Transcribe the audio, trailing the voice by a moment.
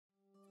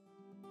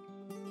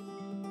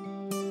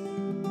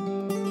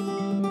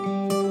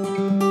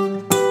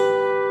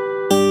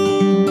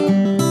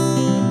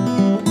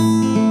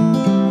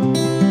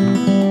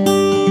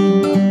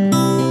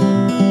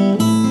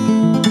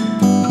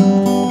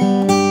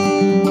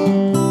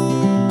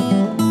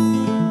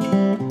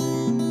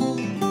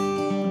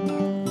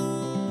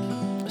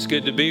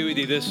Good to be with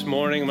you this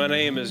morning. My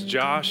name is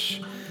Josh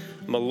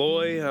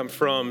Malloy. I'm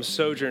from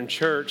Sojourn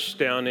Church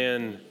down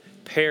in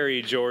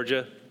Perry,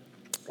 Georgia.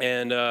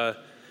 And man,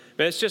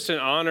 it's just an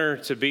honor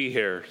to be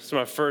here. It's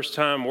my first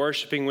time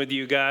worshiping with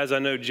you guys. I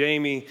know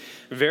Jamie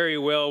very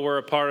well. We're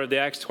a part of the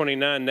Acts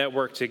 29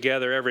 network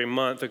together every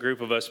month. A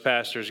group of us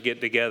pastors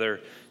get together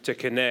to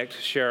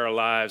connect, share our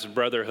lives,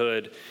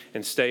 brotherhood,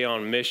 and stay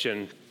on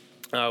mission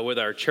with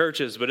our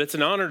churches. But it's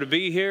an honor to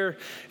be here.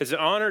 It's an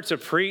honor to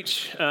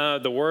preach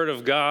the Word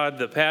of God.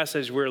 The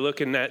passage we're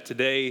looking at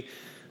today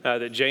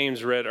that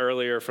James read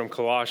earlier from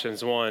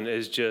Colossians 1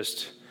 is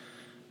just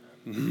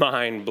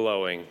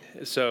mind-blowing.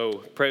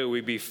 So pray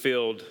we be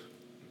filled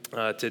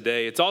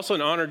today. It's also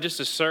an honor just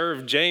to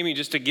serve Jamie,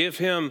 just to give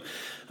him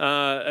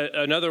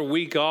another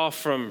week off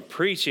from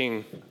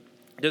preaching.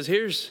 Because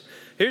here's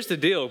the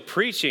deal.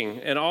 Preaching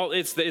and all,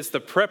 it's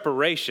the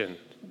preparation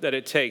that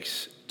it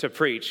takes to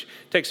preach.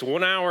 It takes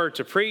 1 hour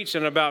to preach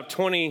and about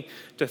 20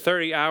 to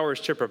 30 hours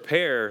to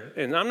prepare.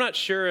 And I'm not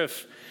sure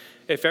if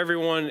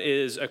everyone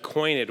is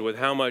acquainted with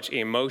how much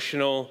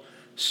emotional,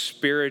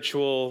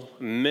 spiritual,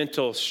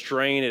 mental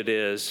strain it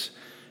is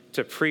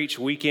to preach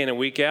week in and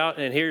week out.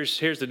 And here's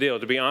the deal.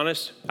 To be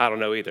honest, I don't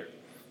know either.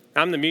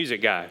 I'm the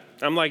music guy.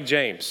 I'm like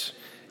James.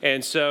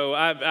 And so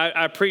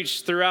I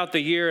preach throughout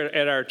the year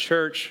at our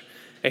church.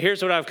 And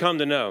here's what I've come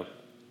to know.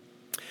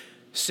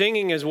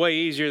 Singing is way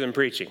easier than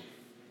preaching.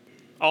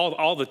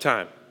 All the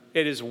time.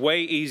 It is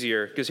way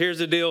easier because here's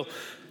the deal.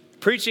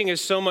 Preaching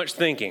is so much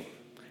thinking.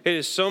 It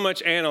is so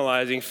much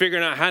analyzing,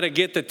 figuring out how to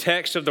get the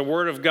text of the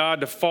Word of God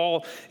to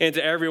fall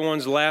into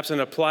everyone's laps and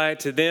apply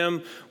it to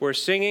them. We're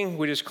singing,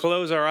 we just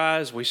close our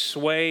eyes, we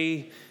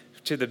sway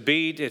to the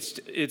beat.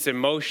 It's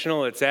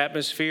emotional, it's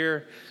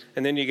atmosphere,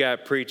 and then you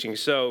got preaching.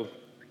 So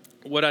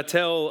what I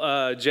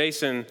tell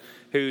Jason,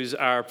 who's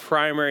our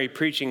primary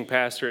preaching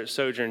pastor at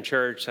Sojourn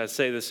Church, I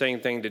say the same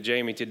thing to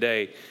Jamie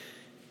today.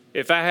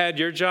 If I had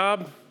your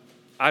job,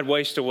 I'd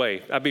waste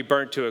away. I'd be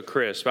burnt to a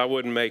crisp. I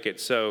wouldn't make it.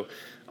 So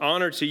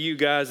honor to you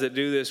guys that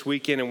do this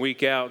week in and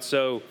week out.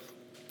 So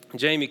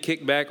Jamie,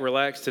 kick back,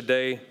 relax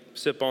today,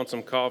 sip on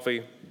some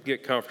coffee,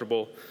 get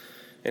comfortable,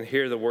 and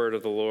hear the word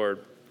of the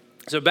Lord.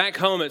 So back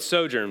home at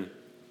Sojourn,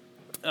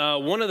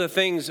 one of the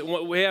things,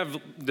 we have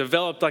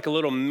developed like a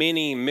little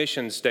mini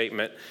mission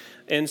statement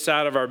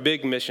inside of our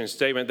big mission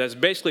statement that's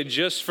basically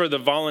just for the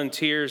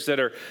volunteers that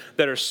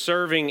are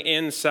serving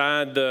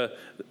inside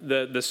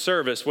the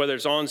service, whether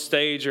it's on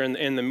stage or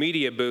in the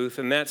media booth.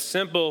 And that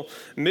simple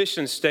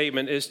mission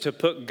statement is to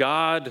put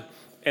God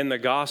and the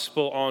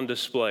gospel on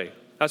display.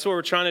 That's what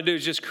we're trying to do,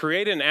 is just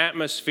create an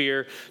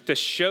atmosphere to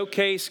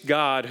showcase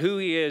God, who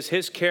He is,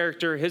 His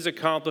character, His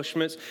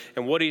accomplishments,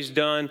 and what He's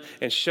done,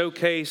 and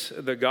showcase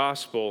the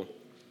gospel.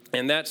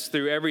 And that's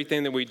through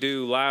everything that we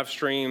do, live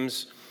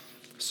streams,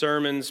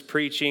 sermons,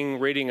 preaching,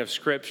 reading of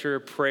scripture,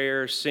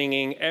 prayer,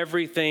 singing.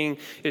 Everything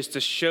is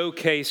to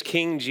showcase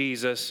King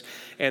Jesus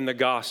and the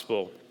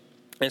gospel.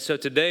 And so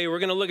today we're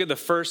going to look at the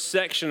first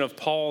section of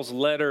Paul's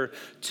letter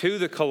to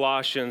the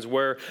Colossians,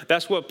 where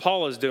that's what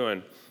Paul is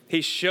doing.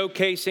 He's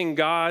showcasing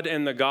God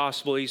and the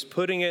gospel. He's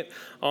putting it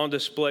on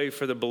display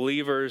for the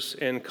believers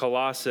in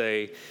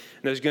Colossae.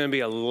 And there's going to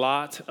be a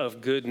lot of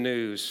good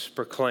news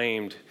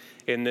proclaimed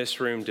in this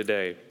room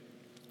today.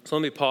 So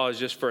let me pause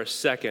just for a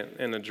second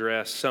and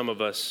address some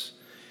of us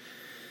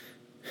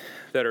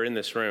that are in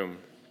this room.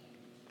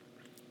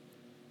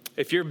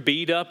 If you're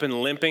beat up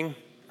and limping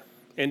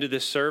into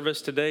this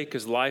service today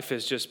because life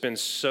has just been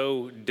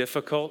so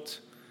difficult,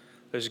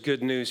 there's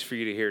good news for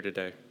you to hear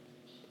today.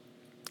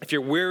 If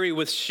you're weary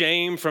with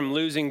shame from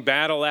losing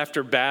battle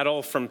after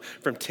battle, from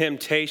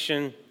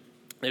temptation,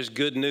 there's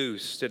good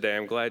news today.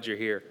 I'm glad you're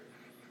here.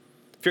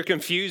 If you're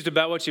confused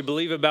about what you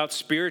believe about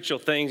spiritual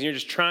things and you're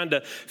just trying to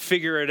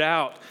figure it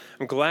out,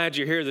 I'm glad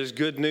you're here. There's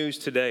good news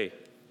today.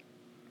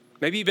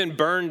 Maybe you've been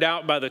burned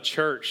out by the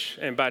church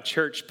and by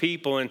church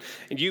people, and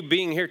you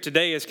being here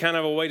today is kind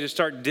of a way to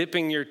start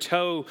dipping your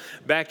toe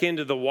back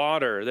into the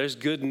water. There's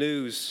good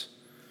news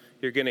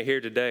you're going to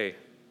hear today.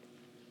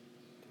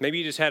 Maybe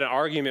you just had an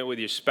argument with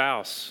your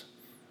spouse,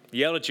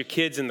 yelled at your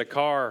kids in the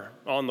car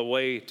on the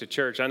way to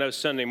church. I know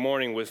Sunday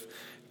morning with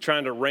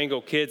trying to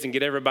wrangle kids and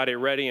get everybody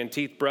ready and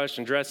teeth brushed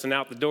and dressing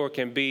out the door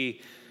can be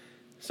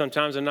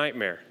sometimes a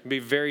nightmare. It can be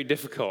very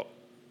difficult.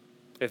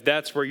 If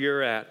that's where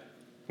you're at,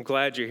 I'm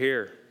glad you're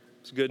here.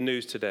 It's good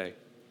news today.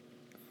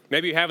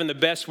 Maybe you're having the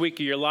best week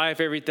of your life.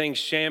 Everything's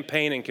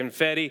champagne and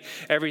confetti.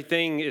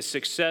 Everything is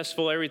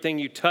successful. Everything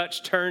you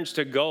touch turns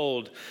to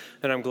gold.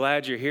 And I'm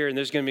glad you're here. And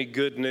there's going to be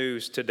good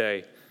news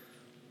today.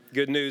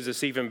 Good news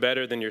is even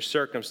better than your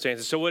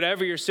circumstances. So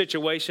whatever your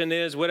situation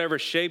is, whatever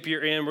shape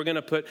you're in, we're going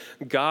to put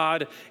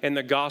God and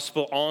the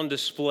gospel on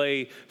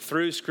display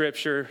through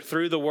Scripture,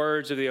 through the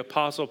words of the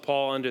Apostle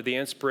Paul under the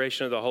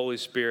inspiration of the Holy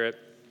Spirit,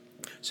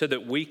 so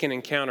that we can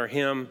encounter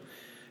Him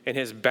and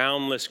His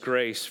boundless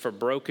grace for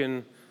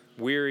broken,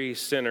 weary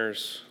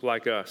sinners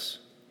like us.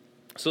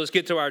 So let's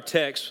get to our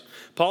text.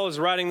 Paul is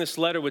writing this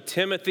letter with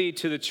Timothy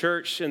to the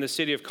church in the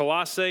city of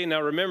Colossae. Now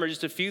remember,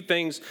 just a few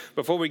things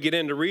before we get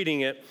into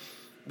reading it.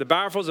 The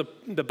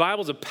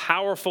Bible's a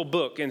powerful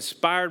book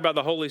inspired by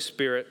the Holy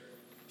Spirit.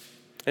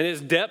 And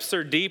its depths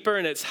are deeper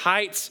and its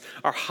heights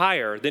are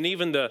higher than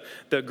even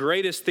the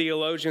greatest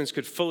theologians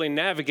could fully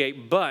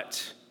navigate.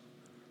 But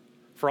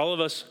for all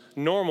of us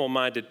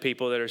normal-minded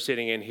people that are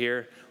sitting in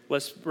here,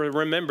 let's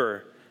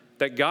remember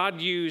that God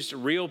used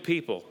real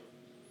people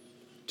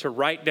to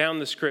write down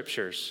the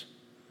scriptures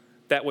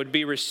that would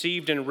be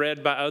received and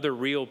read by other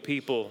real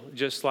people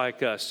just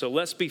like us. So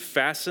let's be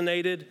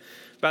fascinated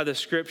by the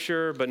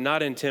scripture, but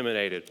not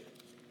intimidated.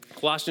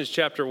 Colossians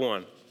chapter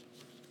 1.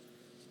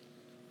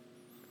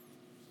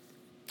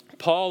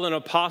 Paul, an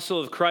apostle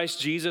of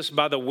Christ Jesus,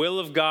 by the will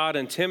of God,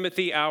 and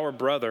Timothy, our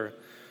brother,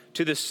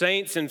 to the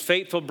saints and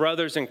faithful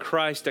brothers in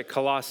Christ at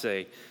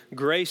Colossae,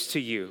 grace to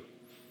you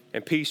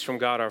and peace from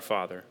God our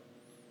Father.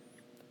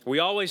 We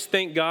always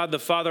thank God, the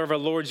Father of our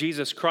Lord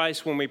Jesus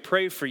Christ, when we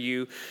pray for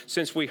you,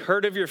 since we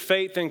heard of your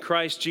faith in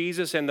Christ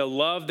Jesus and the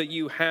love that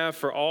you have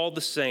for all the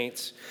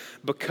saints,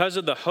 because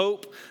of the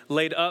hope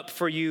laid up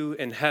for you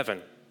in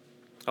heaven.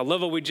 I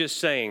love what we just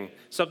sang.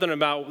 Something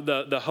about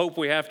the hope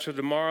we have for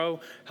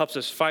tomorrow helps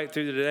us fight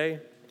through the day.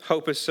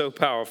 Hope is so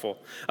powerful.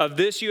 Of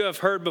this you have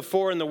heard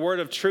before in the word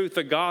of truth,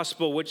 the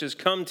gospel which has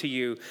come to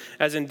you,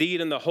 as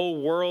indeed in the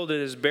whole world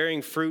it is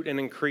bearing fruit and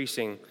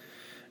increasing,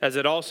 as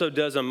it also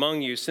does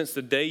among you since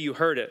the day you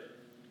heard it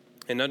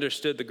and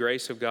understood the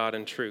grace of God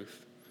in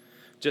truth,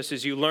 just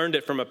as you learned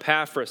it from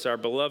Epaphras, our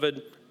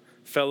beloved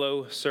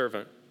fellow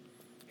servant.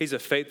 He's a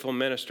faithful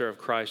minister of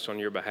Christ on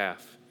your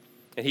behalf.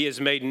 And he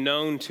has made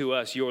known to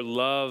us your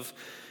love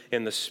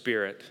in the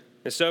Spirit.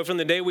 And so from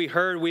the day we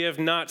heard, we have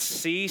not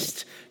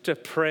ceased to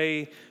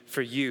pray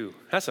for you.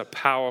 That's a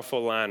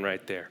powerful line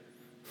right there.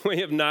 We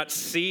have not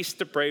ceased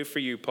to pray for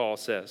you, Paul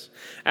says,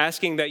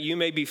 asking that you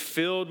may be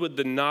filled with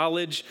the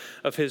knowledge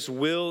of his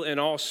will and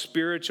all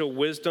spiritual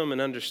wisdom and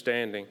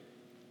understanding,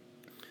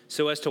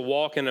 so as to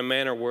walk in a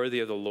manner worthy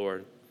of the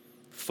Lord,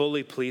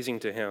 fully pleasing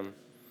to him,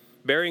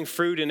 bearing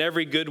fruit in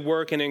every good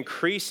work and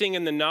increasing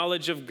in the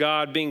knowledge of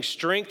God, being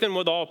strengthened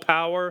with all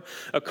power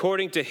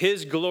according to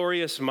his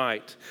glorious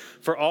might,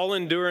 for all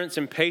endurance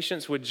and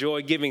patience with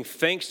joy, giving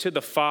thanks to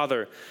the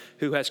Father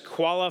who has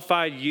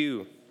qualified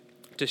you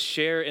to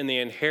share in the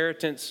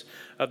inheritance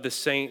of the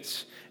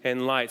saints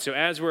in light. So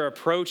as we're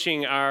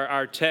approaching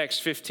our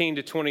text 15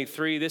 to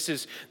 23, this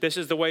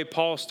is the way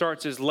Paul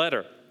starts his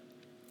letter.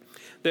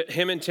 That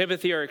him and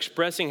Timothy are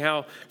expressing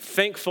how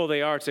thankful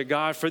they are to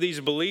God for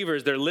these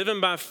believers. They're living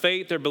by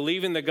faith. They're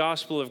believing the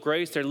gospel of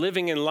grace. They're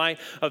living in light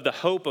of the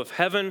hope of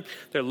heaven.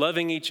 They're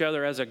loving each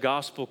other as a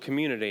gospel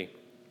community.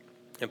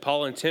 And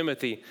Paul and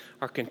Timothy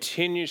are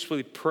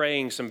continuously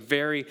praying some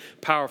very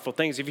powerful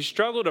things. If you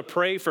struggle to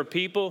pray for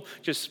people,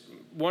 just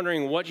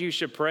wondering what you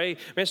should pray,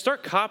 man,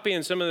 start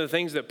copying some of the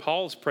things that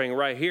Paul's praying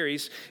right here.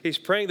 He's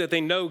praying that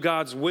they know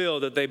God's will,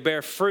 that they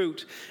bear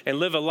fruit and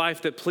live a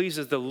life that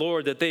pleases the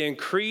Lord, that they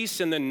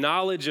increase in the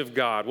knowledge of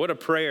God. What a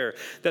prayer.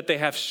 That they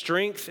have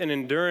strength and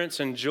endurance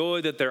and joy,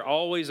 that they're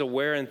always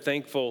aware and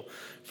thankful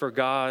for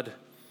God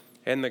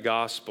and the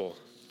gospel.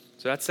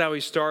 So that's how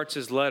he starts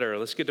his letter.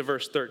 Let's get to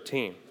verse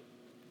 13.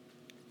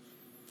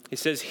 He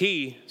says,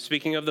 he,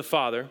 speaking of the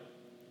Father,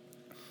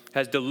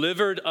 has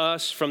delivered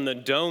us from the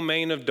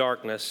domain of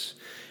darkness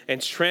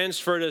and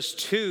transferred us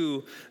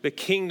to the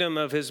kingdom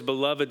of his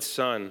beloved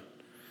Son,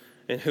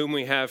 in whom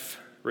we have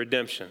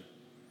redemption,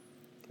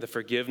 the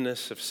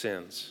forgiveness of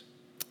sins.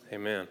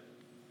 Amen.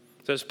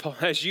 So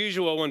as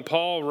usual, when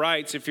Paul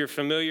writes, if you're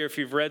familiar, if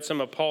you've read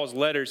some of Paul's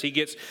letters, he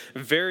gets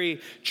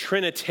very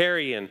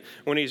Trinitarian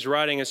when he's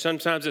writing, and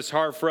sometimes it's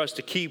hard for us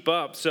to keep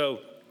up. So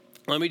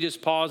let me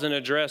just pause and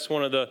address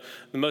one of the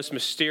most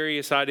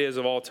mysterious ideas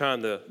of all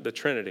time, the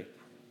Trinity.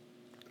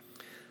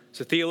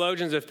 So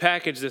theologians have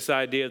packaged this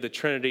idea of the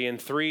Trinity in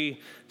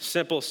three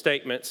simple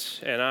statements,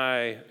 and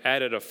I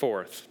added a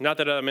fourth. Not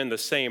that I'm in the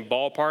same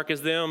ballpark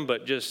as them,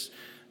 but just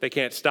they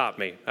can't stop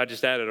me. I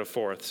just added a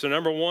fourth. So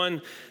number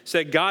one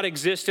said God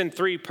exists in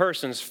three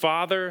persons,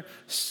 Father,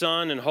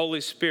 Son, and Holy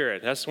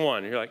Spirit. That's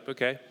one. You're like,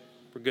 okay,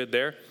 we're good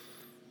there.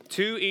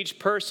 Two, each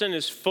person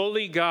is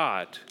fully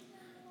God.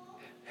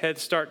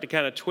 Heads start to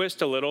kind of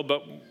twist a little,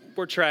 but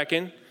we're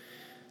tracking.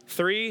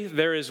 Three,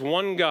 there is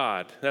one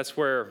God. That's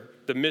where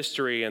the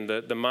mystery and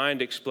the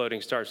mind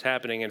exploding starts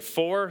happening. And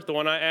four, the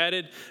one I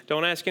added,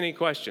 don't ask any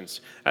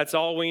questions. That's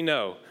all we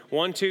know.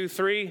 1, 2,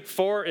 3,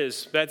 4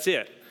 that's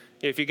it.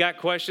 If you got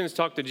questions,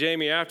 talk to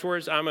Jamie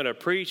afterwards. I'm going to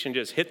preach and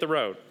just hit the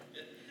road.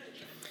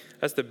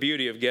 That's the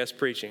beauty of guest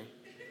preaching,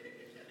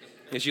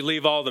 is you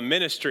leave all the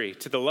ministry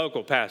to the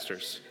local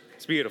pastors.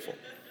 It's beautiful.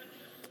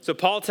 So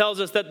Paul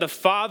tells us that the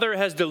Father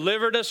has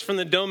delivered us from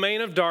the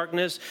domain of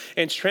darkness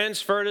and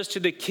transferred us to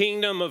the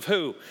kingdom of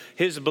who?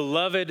 His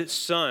beloved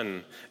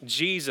Son,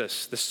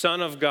 Jesus, the Son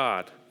of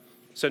God.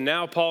 So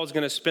now Paul's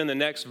going to spend the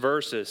next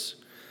verses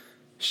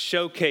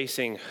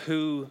showcasing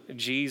who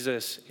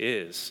Jesus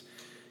is.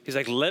 He's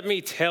like, let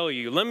me tell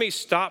you, let me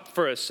stop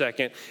for a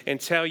second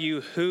and tell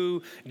you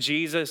who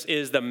Jesus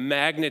is, the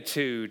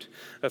magnitude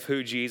of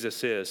who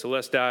Jesus is. So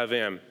let's dive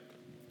in.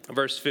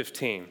 Verse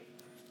 15.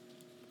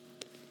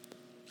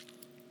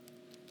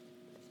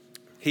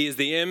 He is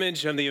the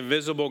image of the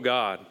invisible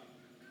God,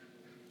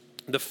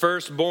 the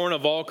firstborn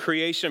of all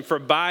creation, for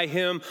by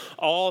him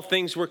all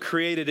things were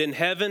created in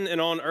heaven and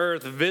on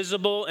earth,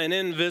 visible and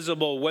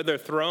invisible, whether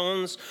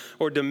thrones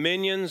or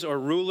dominions or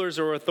rulers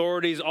or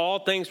authorities. All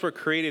things were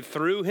created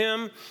through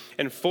him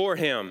and for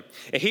him.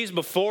 And he's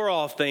before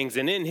all things,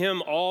 and in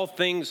him all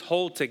things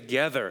hold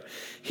together.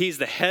 He's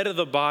the head of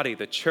the body,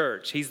 the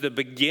church. He's the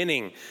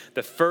beginning,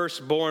 the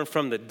firstborn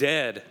from the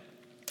dead,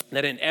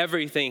 that in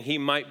everything he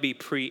might be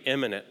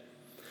preeminent.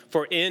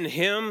 For in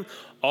him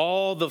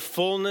all the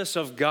fullness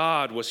of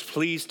God was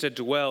pleased to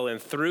dwell, and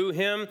through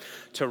him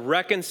to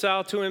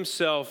reconcile to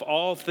himself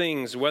all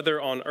things, whether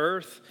on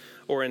earth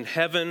or in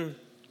heaven,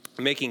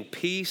 making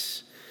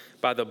peace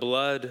by the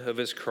blood of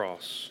his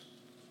cross.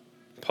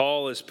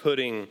 Paul is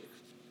putting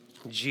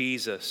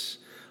Jesus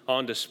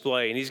on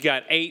display, and he's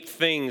got 8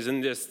 things in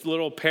this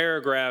little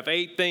paragraph,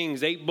 8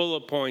 things, 8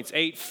 bullet points,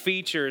 8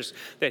 features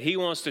that he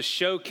wants to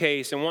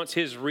showcase and wants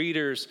his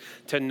readers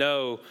to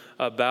know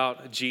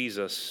about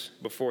Jesus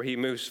before he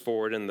moves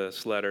forward in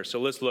this letter. So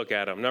let's look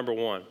at him. Number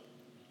 1,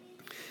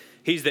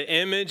 he's the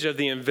image of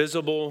the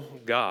invisible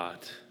God.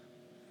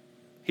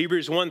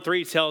 Hebrews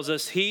 1:3 tells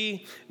us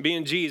he,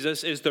 being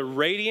Jesus, is the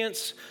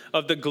radiance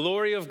of the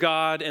glory of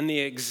God and the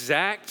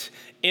exact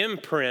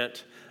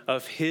imprint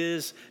of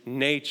his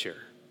nature.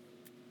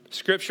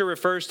 Scripture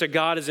refers to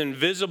God as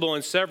invisible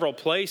in several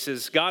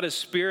places. God is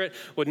spirit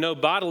with no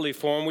bodily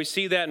form. We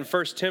see that in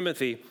 1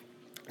 Timothy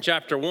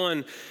chapter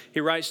 1. He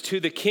writes,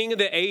 to the King of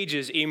the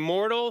ages,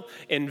 immortal,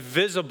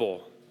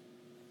 invisible,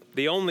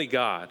 the only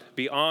God,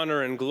 be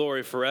honor and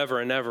glory forever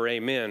and ever.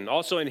 Amen.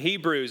 Also in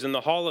Hebrews, in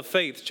the Hall of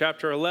Faith,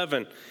 chapter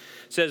 11,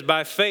 says,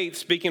 by faith,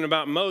 speaking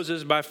about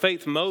Moses, by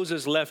faith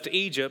Moses left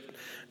Egypt,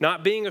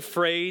 not being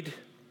afraid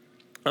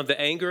of the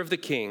anger of the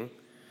king,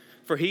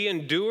 for he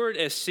endured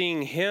as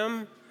seeing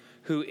him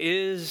who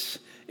is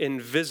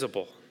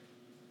invisible.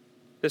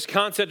 This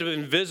concept of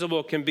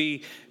invisible can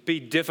be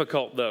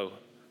difficult, though,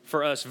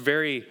 for us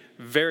very,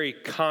 very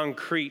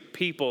concrete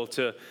people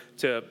to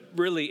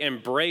really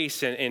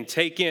embrace and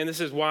take in. This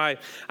is why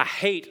I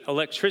hate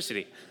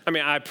electricity. I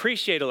mean, I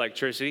appreciate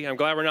electricity. I'm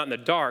glad we're not in the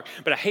dark,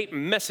 but I hate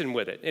messing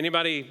with it.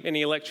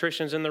 Any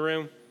electricians in the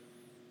room?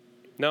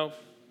 No?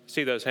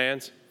 See those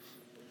hands?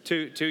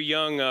 Two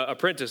young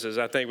apprentices,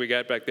 I think we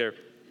got back there.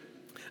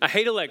 I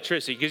hate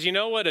electricity because you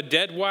know what a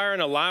dead wire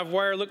and a live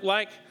wire look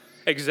like?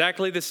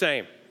 Exactly the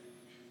same.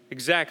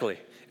 Exactly.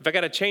 If I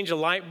got to change a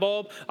light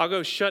bulb, I'll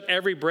go shut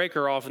every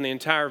breaker off in the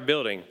entire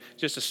building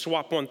just to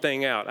swap one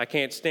thing out. I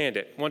can't stand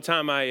it. One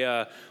time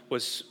I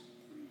was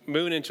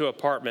moving into an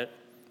apartment.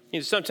 You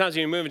know, sometimes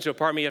when you move into an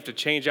apartment, you have to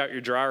change out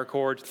your dryer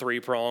cord,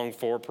 3-prong,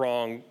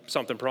 4-prong,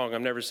 something prong I've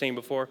never seen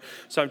before.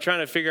 So I'm trying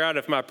to figure out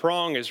if my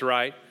prong is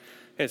right.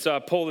 And so I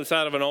pull this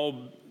out of an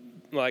old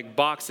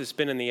box that's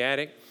been in the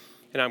attic.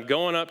 And I'm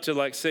going up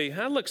to see,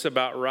 that looks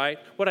about right.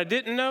 What I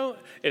didn't know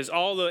is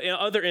all the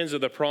other ends of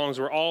the prongs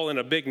were all in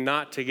a big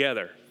knot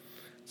together.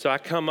 So I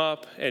come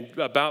up and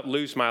about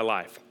lose my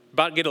life,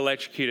 about to get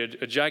electrocuted.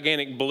 A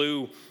gigantic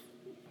blue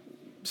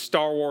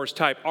Star Wars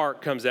type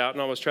arc comes out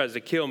and almost tries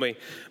to kill me.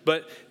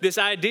 But this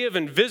idea of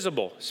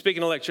invisible,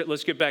 speaking of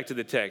let's get back to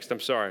the text. I'm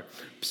sorry.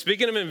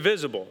 Speaking of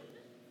invisible,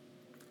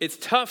 it's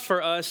tough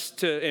for us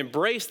to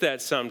embrace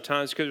that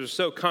sometimes because it's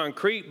so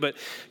concrete, but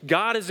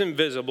God is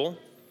invisible.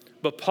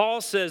 But Paul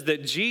says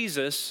that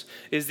Jesus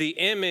is the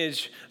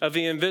image of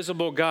the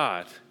invisible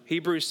God.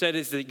 Hebrews said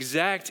it's the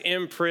exact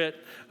imprint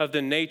of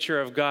the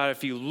nature of God.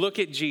 If you look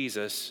at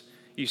Jesus,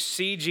 you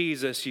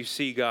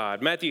see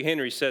God. Matthew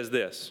Henry says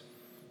this.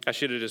 I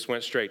should have just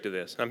went straight to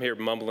this. I'm here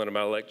mumbling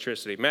about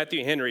electricity.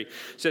 Matthew Henry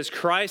says,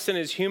 Christ in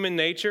his human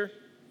nature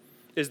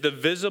is the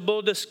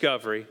visible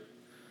discovery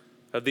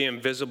of the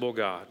invisible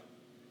God.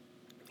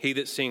 He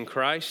that's seen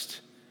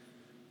Christ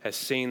has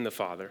seen the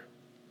Father.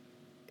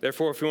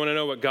 Therefore, if you want to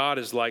know what God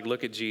is like,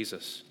 look at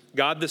Jesus.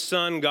 God the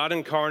Son, God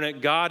incarnate,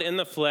 God in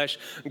the flesh,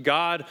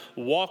 God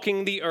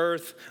walking the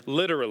earth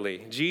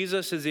literally.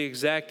 Jesus is the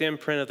exact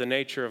imprint of the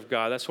nature of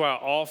God. That's why I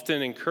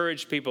often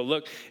encourage people,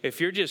 look,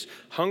 if you're just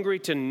hungry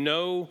to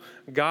know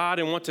God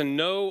and want to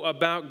know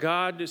about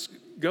God, just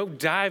go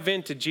dive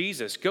into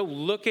Jesus. Go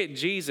look at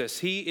Jesus.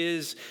 He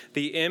is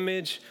the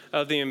image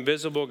of the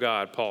invisible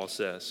God, Paul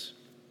says.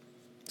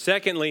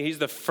 Secondly, he's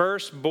the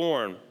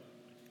firstborn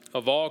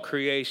of all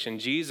creation.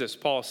 Jesus,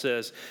 Paul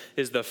says,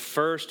 is the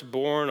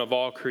firstborn of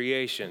all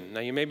creation.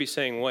 Now you may be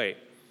saying, wait,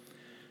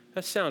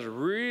 that sounds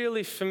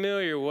really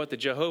familiar with what the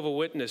Jehovah's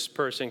Witness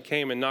person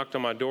came and knocked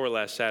on my door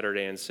last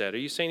Saturday and said. Are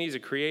you saying he's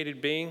a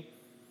created being?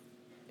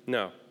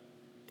 No.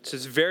 This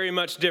is very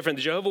much different.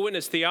 The Jehovah's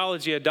Witness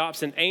theology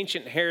adopts an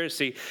ancient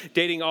heresy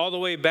dating all the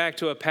way back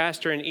to a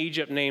pastor in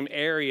Egypt named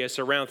Arius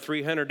around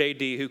 300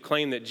 AD who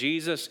claimed that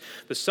Jesus,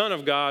 the Son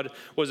of God,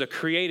 was a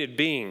created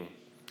being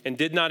and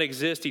did not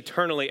exist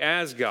eternally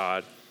as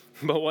God.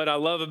 But what I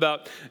love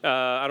about,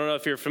 I don't know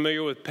if you're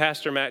familiar with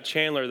Pastor Matt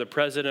Chandler, the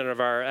president of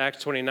our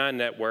Acts 29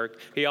 network.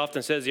 He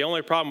often says the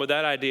only problem with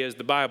that idea is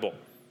the Bible,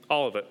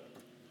 all of it.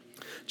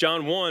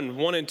 John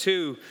 1:1 and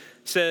 2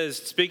 says,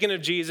 speaking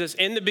of Jesus,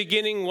 in the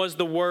beginning was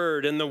the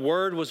Word, and the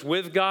Word was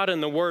with God,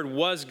 and the Word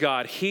was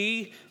God.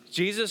 He,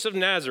 Jesus of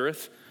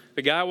Nazareth,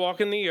 the guy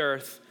walking the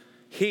earth,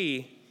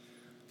 he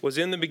was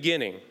in the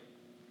beginning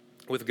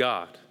with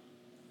God.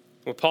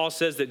 When Paul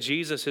says that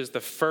Jesus is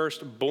the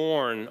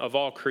firstborn of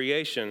all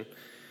creation,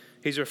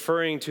 he's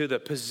referring to the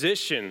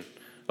position,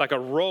 like a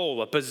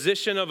role, a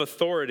position of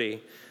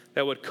authority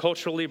that would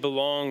culturally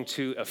belong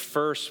to a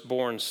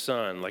firstborn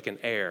son, like an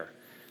heir.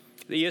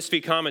 The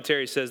ESV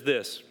commentary says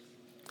this: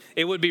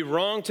 it would be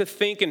wrong to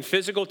think in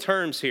physical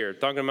terms here,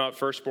 talking about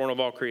firstborn of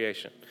all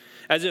creation,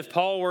 as if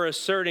Paul were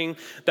asserting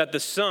that the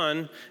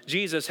Son,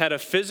 Jesus, had a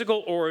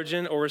physical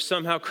origin or was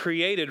somehow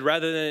created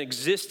rather than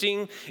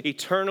existing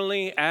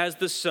eternally as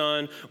the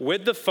Son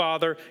with the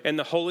Father and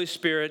the Holy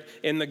Spirit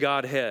in the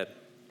Godhead.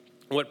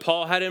 What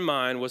Paul had in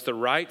mind was the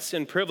rights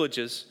and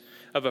privileges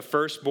of a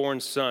firstborn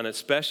son,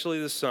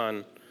 especially the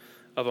son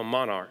of a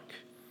monarch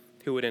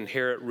who would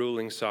inherit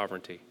ruling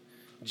sovereignty.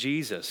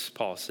 Jesus,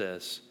 Paul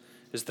says,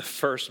 is the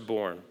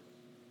firstborn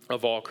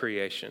of all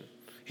creation.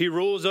 He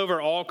rules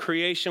over all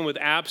creation with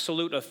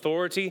absolute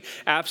authority,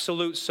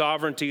 absolute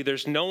sovereignty.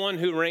 There's no one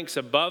who ranks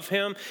above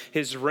him.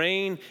 His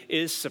reign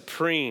is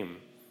supreme.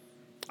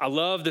 I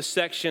love the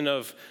section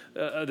of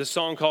the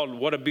song called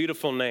What a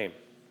Beautiful Name.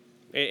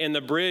 In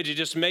the bridge, it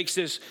just makes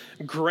this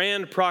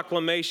grand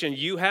proclamation.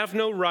 You have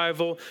no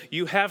rival.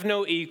 You have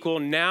no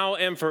equal. Now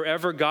and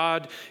forever,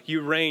 God,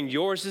 you reign.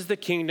 Yours is the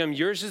kingdom.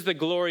 Yours is the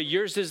glory.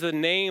 Yours is the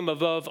name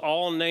above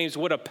all names.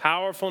 What a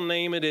powerful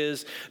name it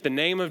is. The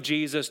name of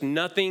Jesus.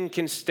 Nothing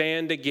can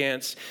stand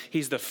against.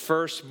 He's the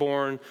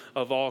firstborn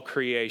of all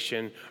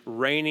creation,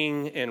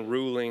 reigning and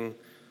ruling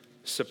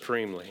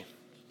supremely.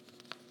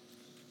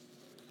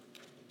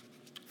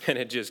 And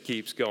it just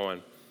keeps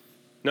going.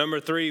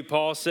 Number 3,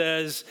 Paul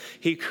says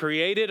he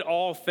created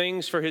all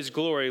things for his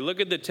glory.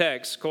 Look at the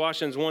text,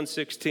 Colossians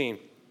 1:16.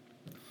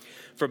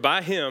 For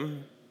by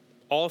him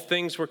all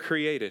things were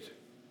created,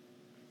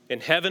 in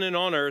heaven and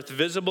on earth,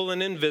 visible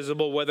and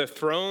invisible, whether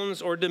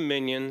thrones or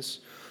dominions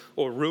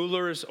or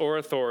rulers or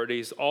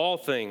authorities, all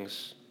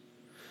things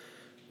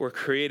were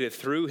created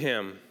through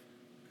him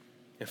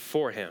and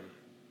for him.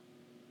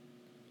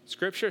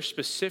 Scripture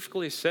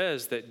specifically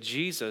says that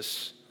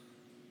Jesus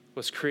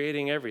was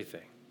creating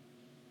everything.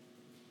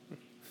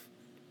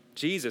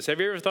 Jesus. Have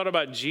you ever thought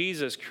about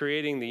Jesus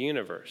creating the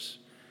universe?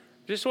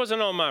 It just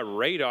wasn't on my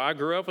radar. I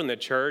grew up in the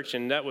church,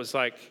 and that was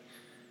like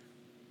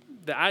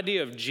the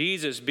idea of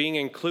Jesus being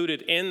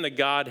included in the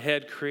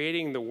Godhead,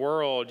 creating the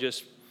world,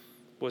 just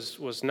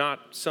was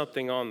not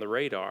something on the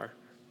radar.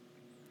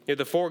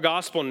 The 4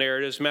 gospel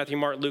narratives, Matthew,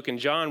 Mark, Luke, and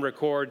John,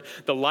 record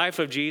the life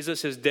of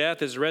Jesus, his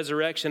death, his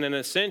resurrection, and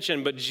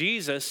ascension. But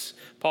Jesus,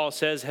 Paul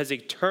says, has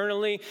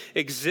eternally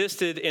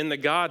existed in the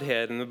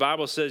Godhead. And the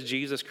Bible says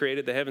Jesus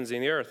created the heavens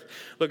and the earth.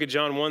 Look at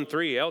John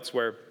 1:3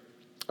 elsewhere.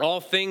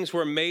 All things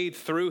were made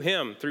through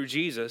him, through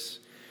Jesus.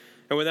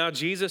 And without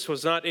Jesus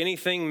was not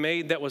anything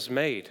made that was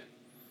made.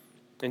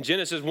 In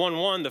Genesis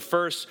 1:1, the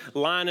first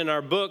line in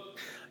our book,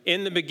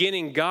 in the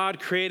beginning, God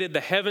created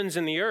the heavens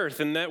and the earth.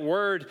 And that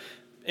word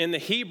in the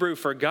Hebrew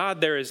for God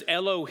there is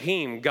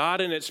Elohim,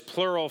 God in its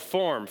plural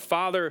form,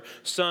 Father,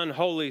 Son,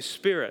 Holy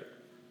Spirit.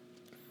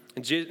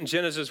 In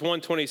Genesis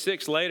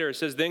 1:26 later it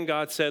says, then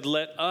God said,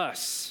 let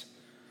us.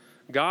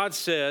 God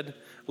said,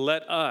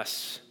 let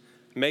us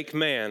make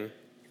man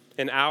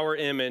in our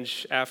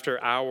image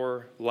after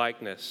our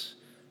likeness.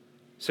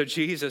 So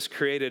Jesus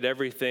created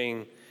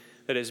everything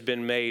that has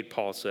been made,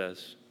 Paul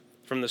says,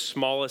 from the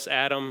smallest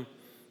atom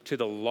to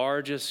the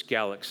largest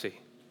galaxy,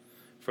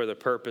 for the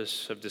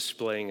purpose of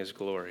displaying his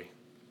glory.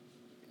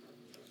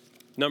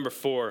 Number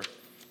 4,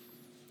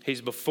 he's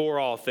before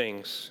all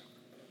things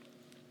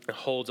and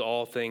holds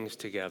all things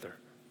together.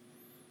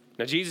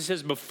 Now, Jesus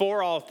is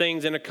before all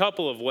things in a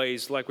couple of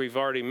ways, like we've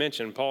already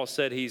mentioned. Paul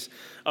said he's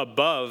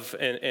above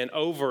and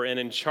over and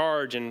in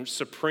charge and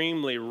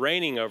supremely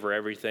reigning over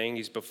everything.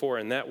 He's before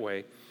in that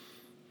way.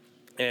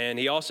 And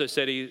he also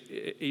said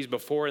he's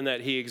before in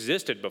that he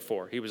existed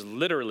before. He was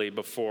literally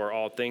before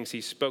all things.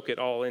 He spoke it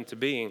all into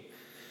being.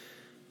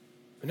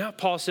 But now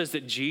Paul says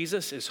that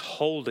Jesus is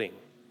holding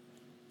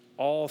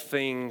all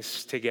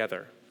things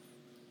together.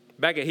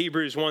 Back at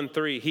Hebrews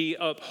 1:3, he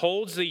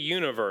upholds the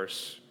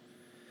universe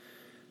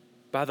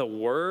by the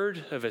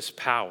word of his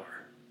power.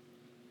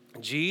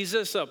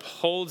 Jesus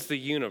upholds the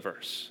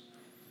universe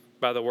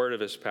by the word of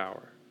his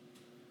power.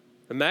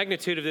 The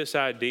magnitude of this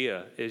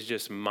idea is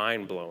just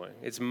mind-blowing.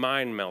 It's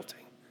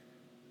mind-melting.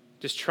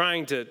 Just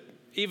trying to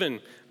even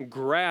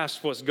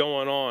grasp what's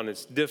going on,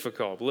 it's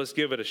difficult. But let's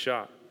give it a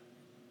shot.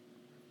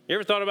 You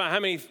ever thought about how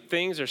many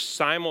things are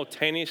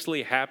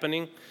simultaneously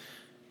happening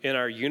in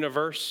our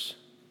universe,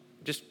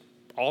 just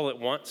all at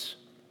once?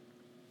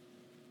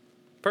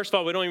 First of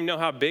all, we don't even know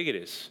how big it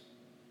is.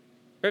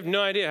 We have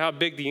no idea how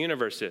big the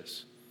universe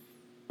is.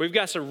 We've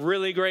got some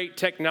really great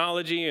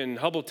technology and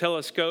Hubble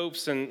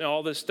telescopes and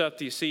all this stuff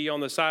that you see on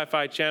the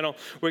Sci-Fi Channel.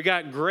 We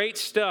got great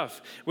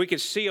stuff. We can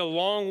see a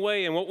long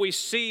way, and what we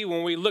see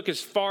when we look as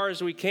far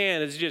as we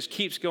can is it just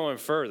keeps going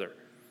further.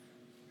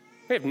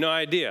 We have no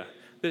idea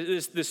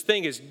This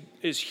thing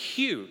is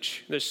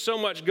huge. There's so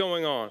much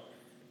going on.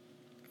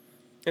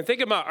 And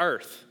think about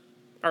Earth,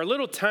 our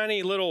little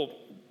tiny little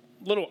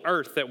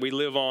Earth that we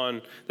live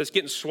on that's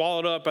getting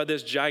swallowed up by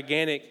this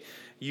gigantic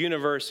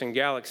universe and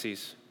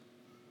galaxies.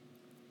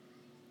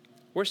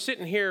 We're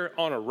sitting here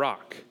on a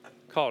rock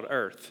called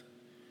Earth.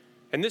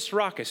 And this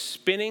rock is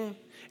spinning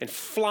and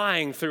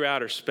flying through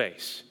outer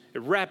space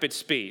at rapid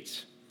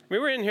speeds. I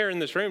mean, we're in here in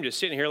this room just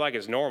sitting here like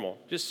it's normal,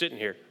 just sitting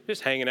here,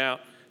 just hanging out.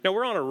 No,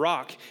 we're on a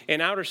rock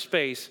in outer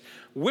space,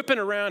 whipping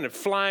around and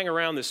flying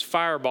around this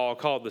fireball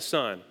called the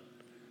sun.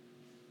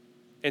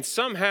 And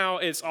somehow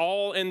it's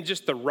all in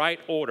just the right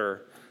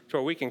order to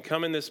where we can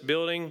come in this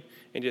building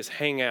and just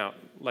hang out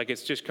like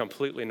it's just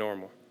completely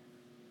normal.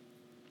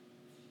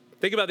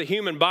 Think about the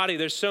human body.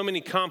 There's so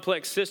many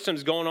complex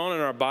systems going on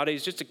in our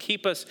bodies just to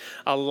keep us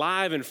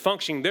alive and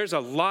functioning. There's a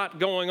lot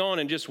going on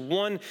in just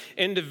one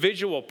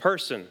individual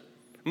person,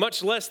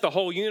 much less the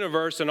whole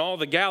universe and all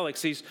the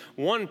galaxies.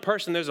 One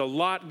person, there's a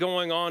lot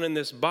going on in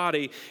this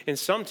body. And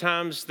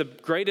sometimes the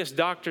greatest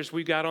doctors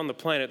we've got on the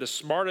planet, the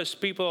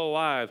smartest people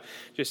alive,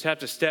 just have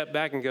to step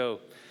back and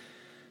go,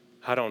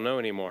 I don't know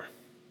anymore.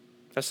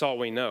 That's all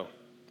we know.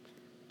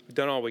 We've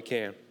done all we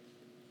can.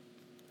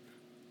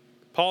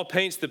 Paul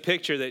paints the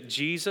picture that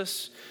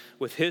Jesus,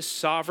 with his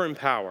sovereign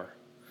power,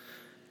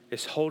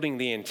 is holding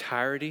the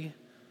entirety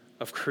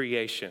of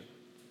creation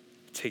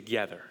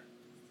together.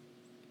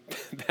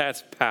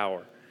 That's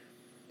power.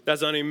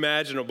 That's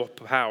unimaginable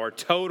power,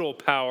 total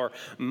power,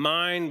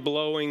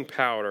 mind-blowing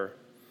power.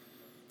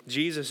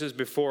 Jesus is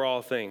before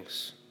all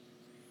things.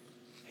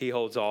 He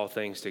holds all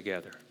things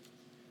together.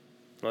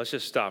 Let's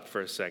just stop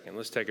for a second.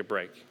 Let's take a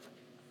break.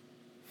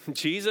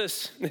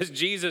 This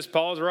Jesus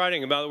Paul's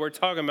writing about, that we're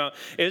talking about,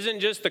 isn't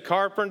just the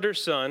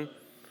carpenter's son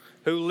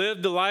who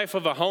lived the life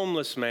of a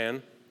homeless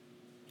man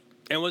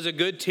and was a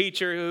good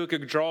teacher who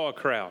could draw a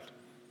crowd.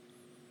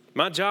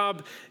 My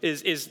job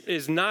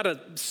is not a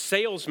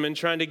salesman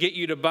trying to get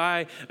you to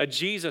buy a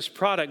Jesus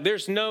product.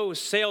 There's no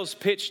sales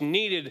pitch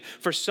needed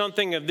for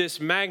something of this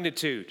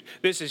magnitude.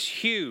 This is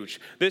huge.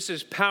 This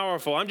is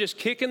powerful. I'm just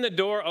kicking the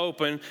door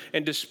open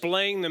and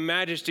displaying the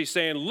majesty,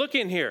 saying, look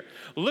in here.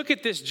 Look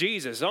at this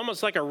Jesus.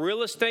 Almost like a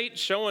real estate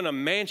showing a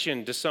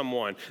mansion to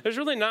someone. There's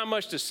really not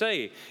much to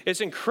say. It's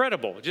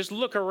incredible. Just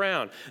look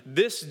around.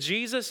 This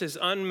Jesus is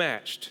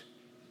unmatched.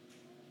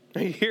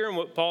 Are you hearing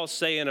what Paul's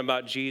saying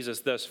about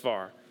Jesus thus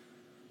far?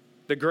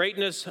 The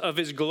greatness of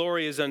his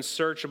glory is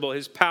unsearchable.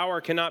 His power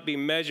cannot be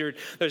measured.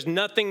 There's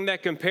nothing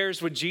that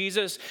compares with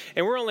Jesus.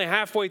 And we're only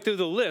halfway through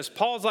the list.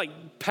 Paul's like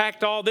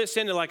packed all this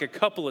into like a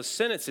couple of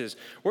sentences.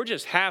 We're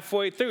just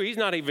halfway through. He's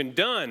not even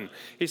done.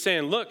 He's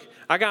saying, look,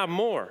 I got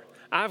more.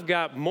 I've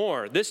got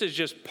more. This is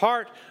just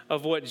part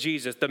of what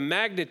Jesus, the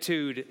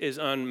magnitude is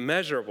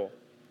unmeasurable.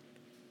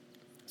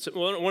 It's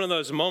one of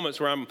those moments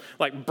where I'm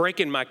like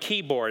breaking my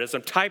keyboard as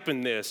I'm typing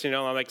this. I'm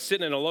like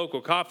sitting in a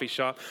local coffee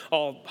shop,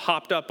 all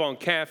hopped up on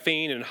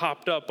caffeine and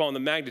hopped up on the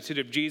magnitude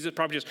of Jesus,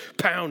 probably just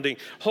pounding,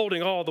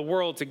 holding all the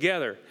world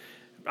together.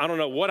 I don't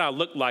know what I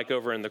looked like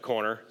over in the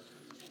corner.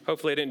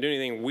 Hopefully I didn't do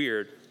anything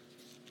weird.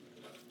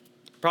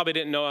 Probably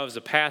didn't know I was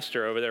a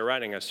pastor over there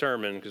writing a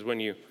sermon, because when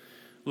you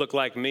look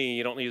like me,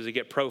 you don't usually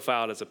get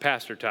profiled as a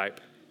pastor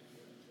type.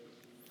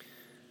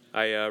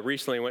 I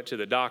recently went to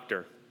the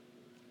doctor.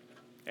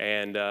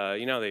 And,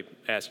 they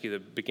ask you the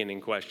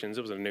beginning questions.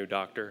 It was a new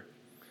doctor.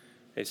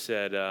 They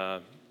said,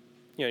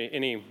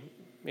 any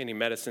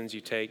medicines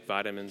you take,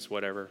 vitamins,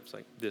 whatever. It's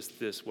like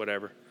this,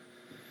 whatever.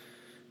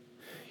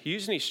 You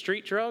use any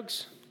street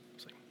drugs?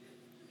 It's like,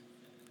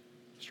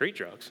 street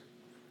drugs?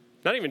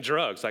 Not even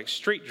drugs, like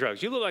street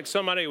drugs. You look like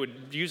somebody who would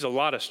use a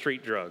lot of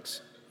street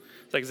drugs.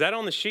 It's like, is that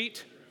on the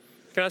sheet?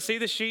 Can I see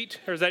the sheet?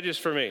 Or is that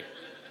just for me?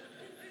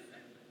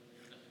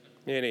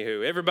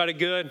 Anywho, everybody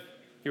good?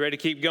 You ready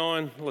to keep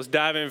going? Let's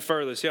dive in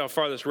further, see how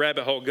far this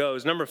rabbit hole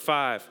goes. Number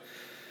 5,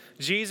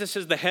 Jesus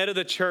is the head of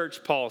the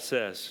church, Paul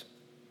says.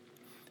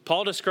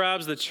 Paul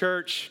describes the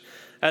church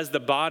as the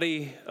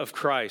body of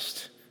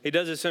Christ. He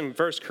does this in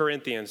 1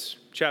 Corinthians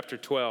chapter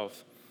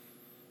 12.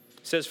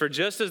 It says, for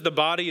just as the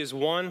body is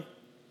one,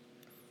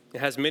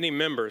 it has many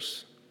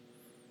members,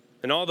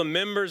 and all the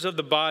members of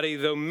the body,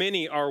 though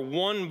many, are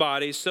one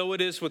body, so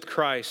it is with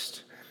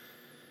Christ.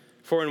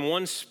 For in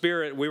one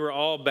spirit we were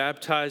all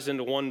baptized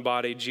into one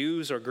body,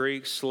 Jews or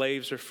Greeks,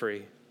 slaves or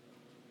free,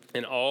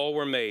 and all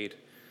were made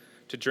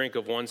to drink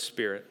of one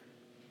spirit.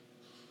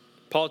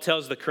 Paul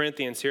tells the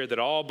Corinthians here that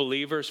all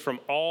believers from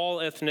all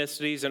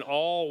ethnicities and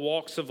all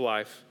walks of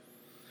life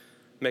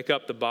make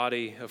up the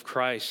body of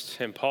Christ.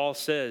 And Paul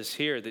says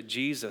here that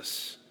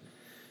Jesus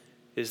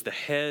is the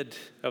head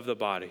of the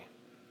body,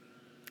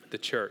 the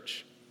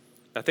church.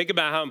 Now think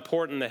about how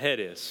important the head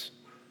is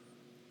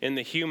in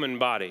the human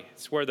body.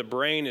 It's where the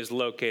brain is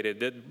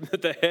located.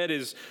 The head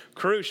is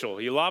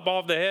crucial. You lop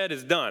off the head,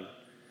 it's done.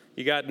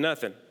 You got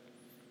nothing.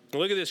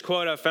 Look at this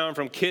quote I found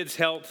from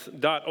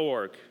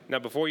kidshealth.org. Now,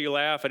 before you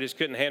laugh, I just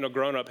couldn't handle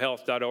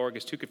grownuphealth.org.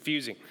 It's too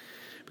confusing.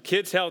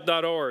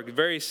 Kidshealth.org,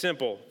 very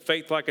simple.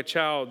 Faith Like a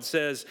Child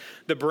says,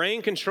 the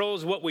brain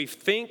controls what we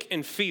think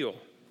and feel,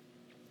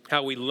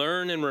 how we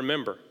learn and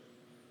remember,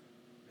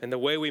 and the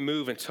way we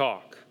move and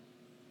talk.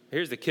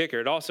 Here's the kicker.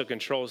 It also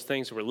controls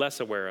things we're less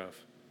aware of,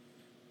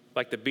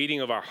 like the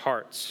beating of our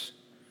hearts,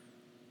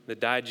 the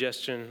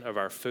digestion of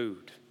our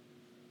food.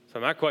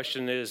 So my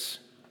question is,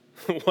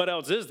 what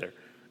else is there?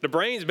 The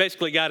brain's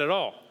basically got it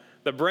all.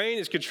 The brain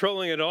is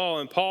controlling it all.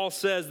 And Paul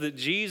says that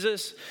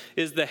Jesus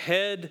is the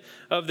head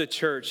of the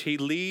church. He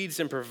leads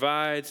and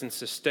provides and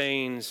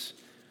sustains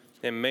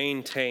and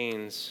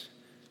maintains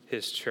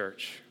his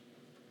church.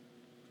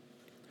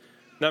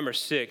 Number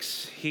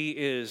 6, he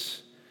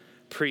is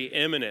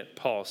preeminent,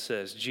 Paul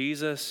says.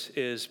 Jesus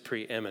is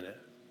preeminent.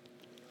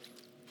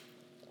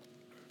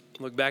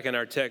 Look back in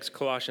our text,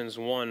 Colossians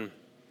 1.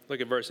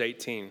 Look at verse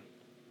 18.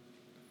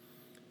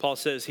 Paul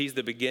says he's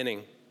the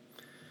beginning,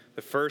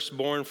 the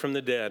firstborn from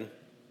the dead,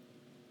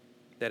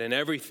 that in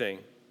everything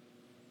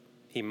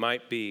he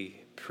might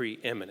be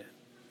preeminent.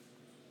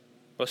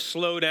 Let's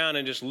slow down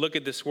and just look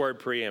at this word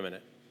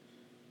preeminent.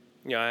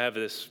 You know, I have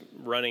this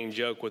running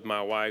joke with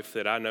my wife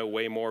that I know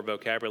way more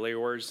vocabulary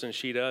words than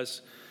she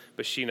does,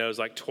 but she knows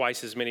like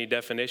twice as many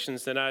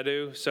definitions than I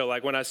do. So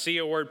like when I see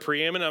a word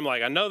preeminent, I'm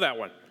like, I know that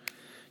one.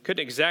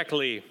 Couldn't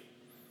exactly,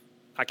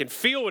 I can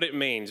feel what it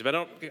means, but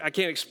I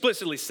can't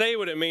explicitly say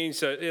what it means.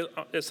 So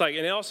it's like,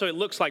 and also it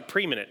looks like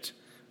preeminent,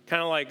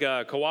 kind of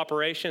like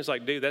cooperation. It's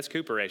like, dude, that's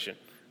cooperation.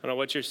 I don't know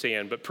what you're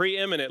seeing, but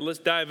preeminent, let's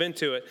dive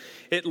into it.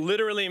 It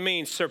literally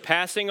means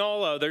surpassing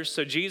all others.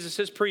 So Jesus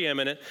is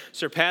preeminent,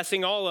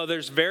 surpassing all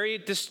others, very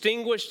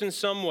distinguished in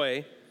some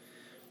way,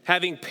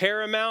 having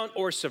paramount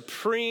or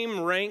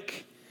supreme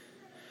rank,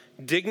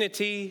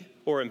 dignity,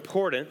 or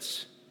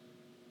importance,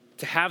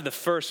 to have the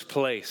first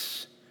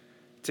place,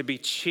 to be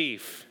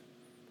chief.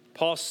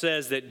 Paul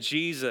says that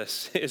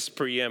Jesus is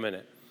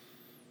preeminent.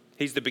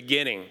 He's the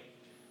beginning,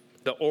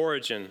 the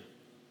origin.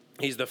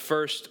 He's the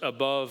first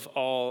above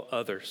all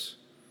others.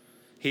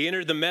 He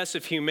entered the mess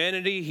of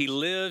humanity. He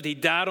lived. He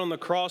died on the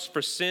cross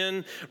for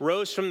sin,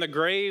 rose from the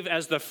grave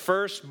as the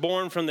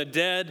firstborn from the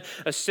dead,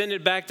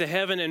 ascended back to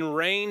heaven, and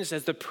reigns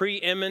as the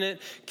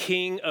preeminent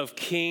King of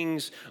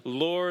kings,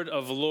 Lord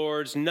of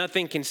lords.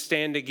 Nothing can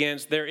stand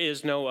against. There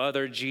is no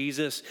other.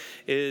 Jesus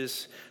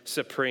is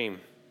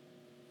supreme.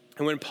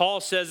 And when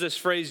Paul says this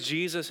phrase,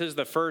 Jesus is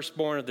the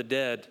firstborn of the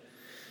dead,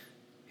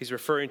 he's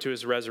referring to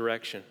his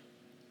resurrection.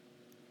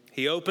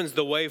 He opens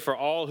the way for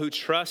all who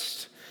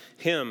trust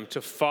him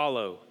to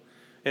follow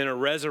in a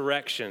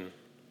resurrection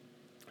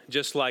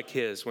just like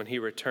his when he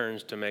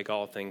returns to make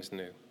all things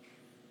new.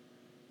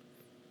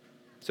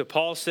 So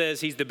Paul says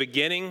he's the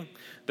beginning,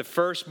 the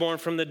firstborn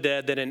from the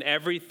dead, that in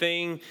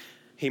everything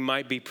he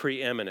might be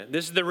preeminent.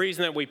 This is the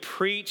reason that we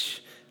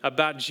preach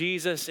about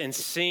Jesus and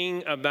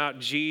sing about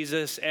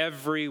Jesus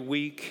every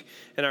week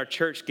in our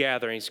church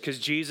gatherings, because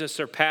Jesus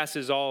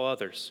surpasses all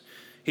others.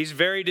 He's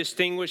very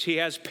distinguished. He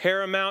has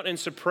paramount and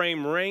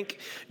supreme rank,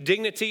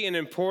 dignity, and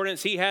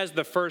importance. He has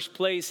the first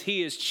place.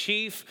 He is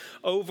chief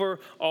over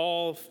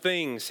all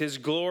things. His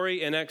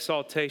glory and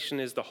exaltation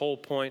is the whole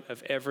point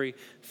of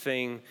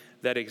everything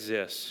that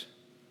exists.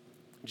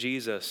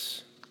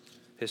 Jesus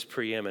is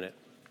preeminent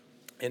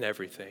in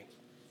everything.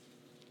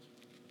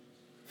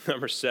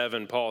 Number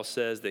 7, Paul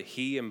says that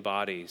he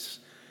embodies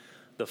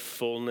the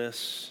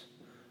fullness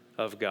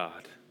of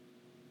God.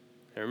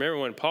 And remember,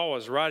 when Paul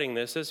was writing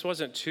this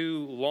wasn't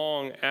too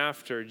long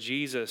after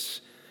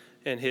Jesus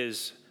and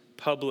his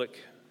public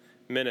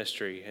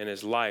ministry and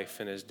his life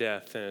and his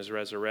death and his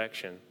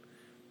resurrection.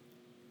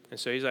 And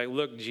so he's like,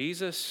 look,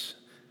 Jesus,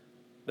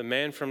 the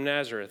man from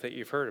Nazareth that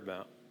you've heard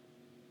about,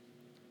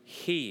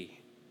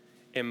 he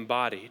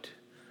embodied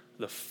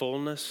the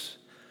fullness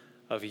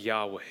of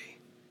Yahweh.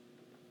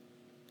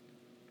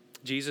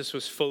 Jesus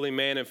was fully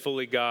man and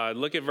fully God.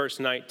 Look at verse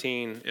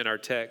 19 in our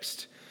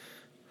text.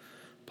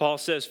 Paul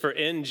says, for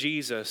in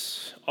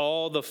Jesus,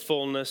 all the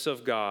fullness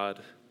of God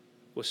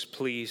was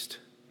pleased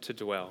to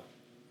dwell.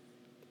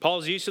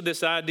 Paul's use of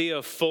this idea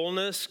of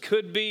fullness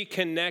could be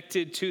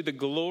connected to the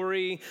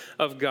glory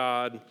of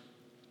God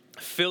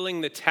filling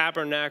the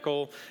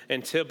tabernacle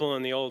and temple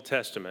in the Old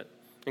Testament.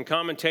 And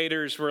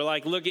commentators were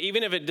like, look,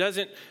 even if it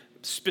doesn't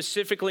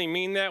specifically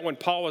mean that when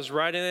Paul was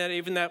writing that,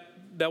 even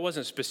that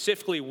wasn't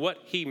specifically what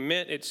he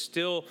meant, it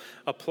still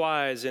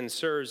applies and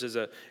serves as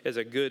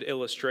a good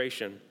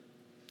illustration.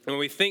 And when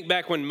we think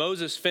back when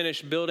Moses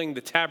finished building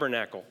the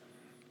tabernacle,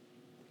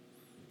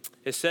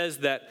 it says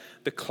that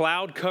the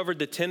cloud covered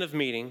the tent of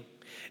meeting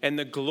and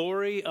the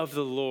glory of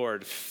the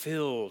Lord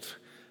filled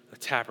the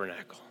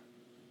tabernacle.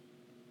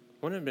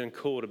 Wouldn't it have been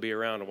cool to be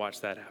around to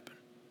watch that happen?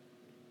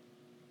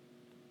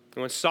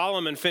 And when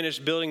Solomon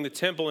finished building the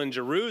temple in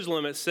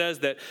Jerusalem, it says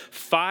that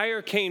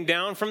fire came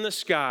down from the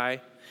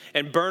sky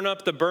and burn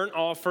up the burnt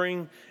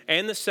offering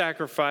and the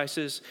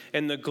sacrifices,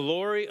 and the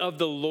glory of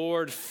the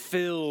Lord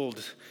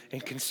filled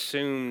and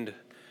consumed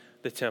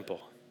the temple.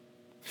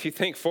 If you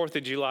think 4th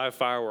of July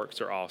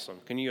fireworks are awesome,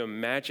 can you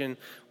imagine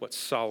what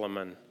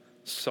Solomon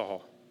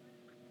saw?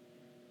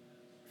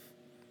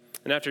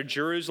 And after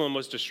Jerusalem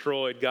was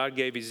destroyed, God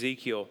gave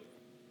Ezekiel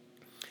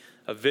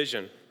a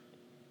vision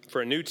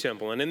for a new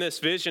temple. And in this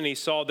vision, he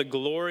saw the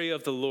glory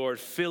of the Lord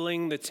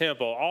filling the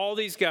temple. All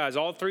these guys,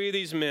 all three of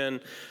these men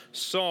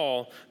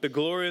saw the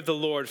glory of the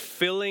Lord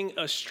filling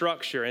a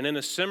structure. And in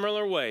a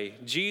similar way,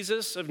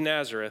 Jesus of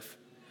Nazareth,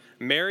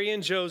 Mary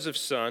and Joseph's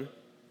son,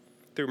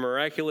 through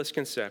miraculous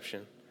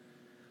conception,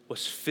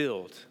 was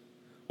filled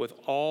with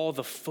all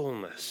the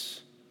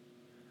fullness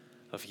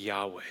of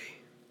Yahweh.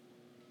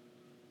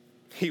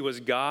 He was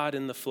God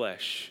in the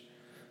flesh.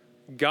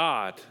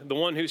 God, the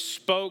one who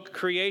spoke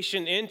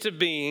creation into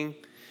being,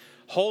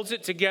 holds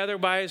it together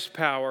by his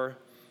power,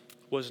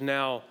 was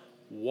now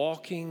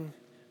walking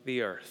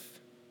the earth.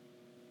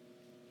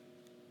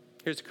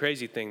 Here's the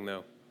crazy thing,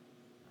 though.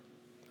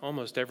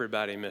 Almost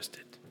everybody missed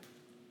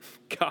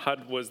it.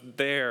 God was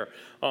there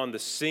on the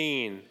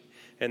scene,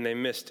 and they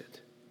missed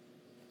it.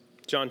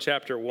 John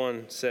chapter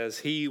 1 says,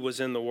 he was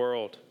in the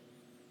world,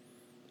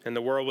 and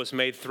the world was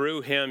made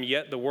through him,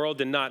 yet the world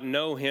did not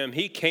know him.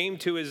 He came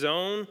to his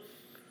own,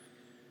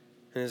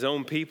 and his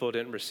own people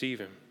didn't receive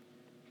him.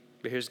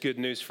 But here's good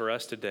news for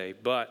us today.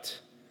 But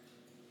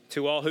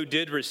to all who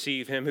did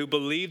receive him, who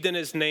believed in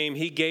his name,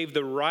 he gave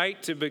the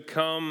right to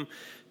become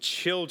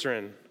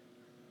children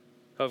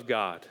of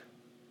God.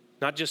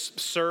 Not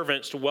just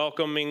servants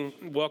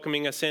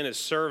welcoming us in as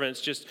servants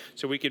just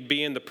so we could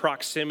be in the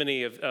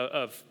proximity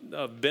of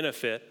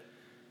benefit,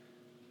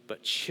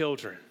 but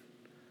children,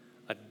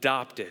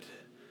 adopted,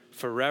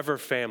 forever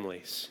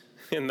families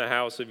in the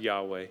house of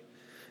Yahweh.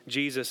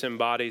 Jesus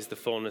embodies the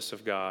fullness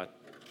of God.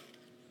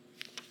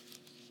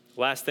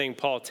 Last thing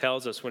Paul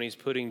tells us when he's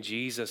putting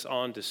Jesus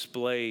on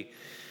display,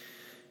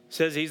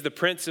 says he's the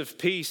Prince of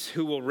Peace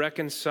who will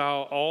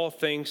reconcile all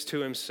things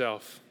to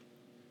himself.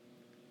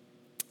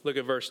 Look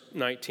at verse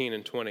 19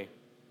 and 20.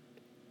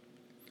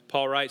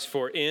 Paul writes,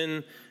 for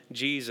in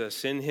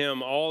Jesus, in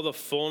him, all the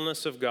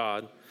fullness of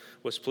God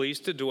was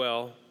pleased to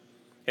dwell,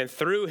 and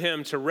through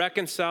him to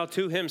reconcile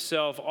to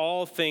himself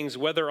all things,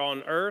 whether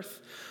on earth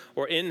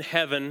or in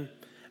heaven,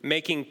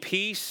 making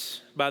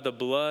peace by the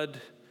blood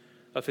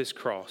of his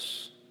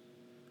cross.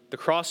 The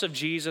cross of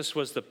Jesus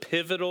was the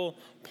pivotal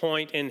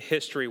point in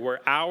history where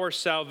our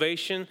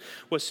salvation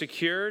was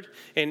secured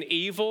and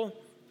evil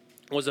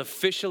was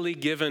officially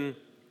given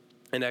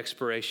an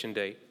expiration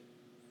date.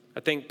 I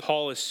think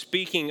Paul is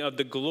speaking of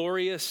the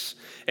glorious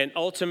and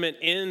ultimate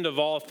end of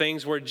all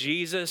things where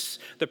Jesus,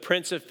 the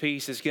Prince of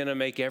Peace, is going to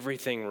make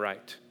everything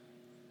right.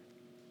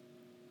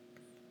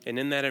 And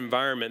in that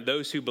environment,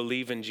 those who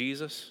believe in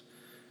Jesus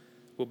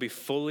will be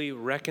fully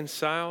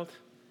reconciled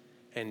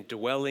and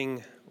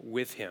dwelling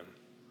with him.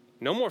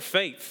 No more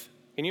faith.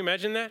 Can you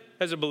imagine that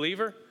as a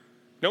believer?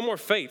 No more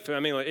faith. I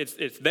mean,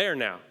 it's there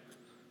now.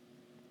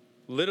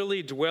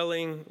 Literally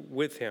dwelling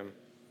with him.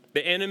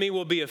 The enemy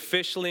will be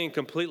officially and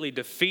completely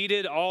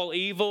defeated. All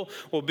evil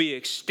will be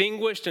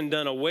extinguished and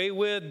done away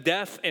with.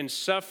 Death and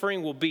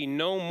suffering will be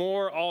no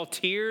more. All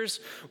tears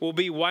will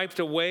be wiped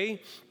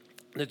away.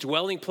 The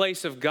dwelling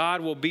place of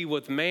God will be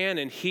with man,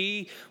 and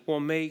he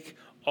will make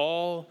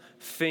all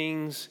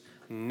things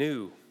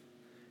new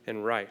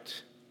and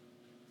right.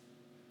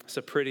 It's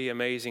a pretty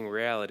amazing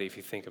reality if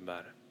you think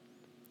about it.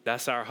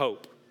 That's our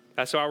hope.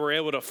 That's why we're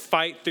able to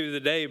fight through the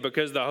day,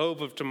 because the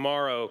hope of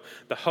tomorrow,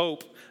 the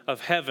hope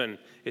of heaven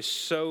is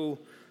so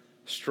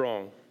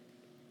strong.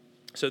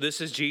 So this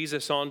is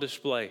Jesus on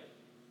display.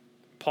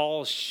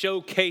 Paul's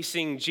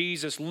showcasing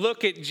Jesus.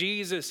 Look at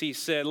Jesus, he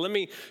said. Let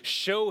me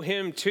show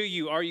him to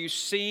you. Are you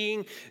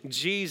seeing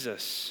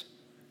Jesus?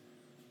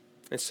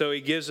 And so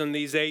he gives them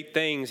these 8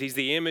 things. He's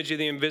the image of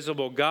the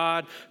invisible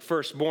God,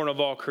 firstborn of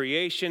all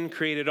creation,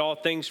 created all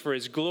things for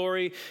his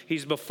glory.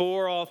 He's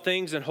before all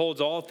things and holds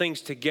all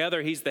things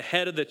together. He's the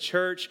head of the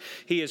church.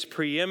 He is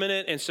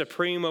preeminent and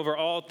supreme over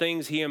all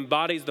things. He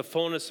embodies the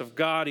fullness of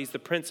God. He's the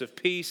Prince of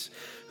Peace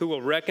who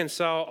will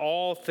reconcile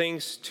all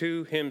things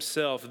to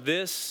himself.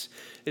 This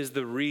is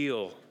the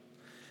real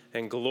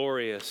and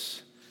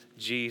glorious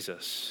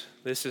Jesus.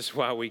 This is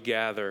why we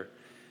gather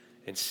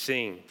and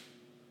sing,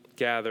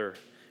 gather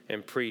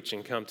and preach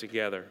and come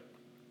together.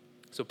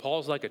 So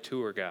Paul's like a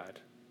tour guide.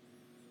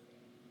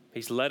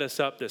 He's led us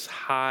up this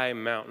high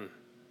mountain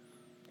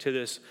to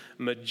this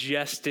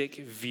majestic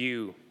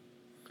view,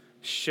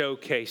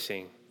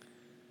 showcasing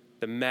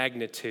the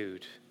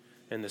magnitude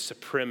and the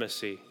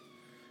supremacy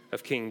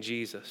of King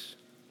Jesus.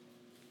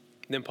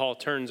 Then Paul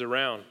turns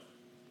around,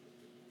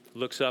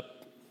 looks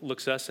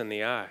us in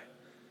the eye,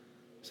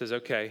 says,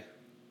 okay,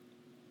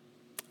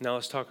 now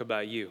let's talk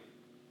about you.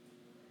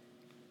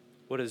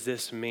 What does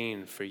this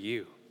mean for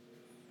you?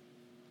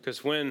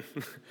 Because when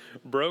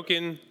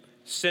broken,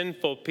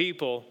 sinful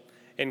people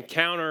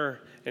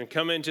encounter and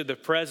come into the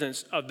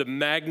presence of the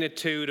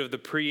magnitude of the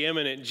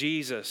preeminent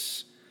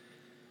Jesus,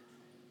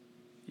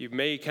 you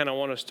may kind of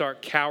want to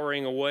start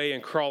cowering away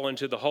and crawl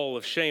into the hole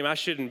of shame. I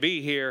shouldn't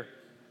be here.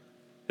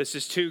 This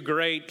is too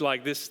great.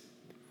 Like this,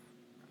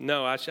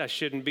 no, I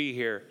shouldn't be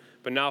here.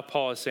 But now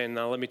Paul is saying,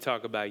 now let me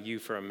talk about you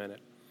for a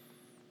minute.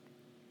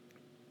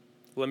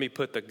 Let me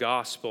put the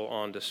gospel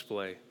on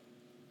display.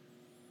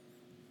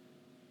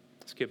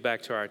 Let's get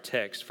back to our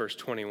text, verse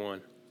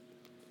 21.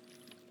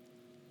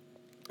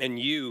 And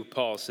you,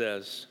 Paul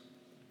says,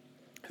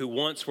 who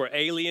once were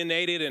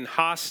alienated and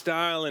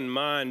hostile in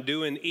mind,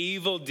 doing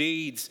evil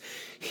deeds,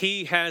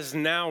 he has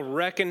now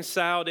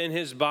reconciled in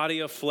his body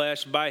of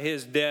flesh by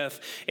his death,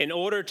 in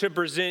order to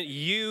present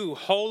you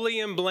holy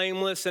and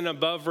blameless and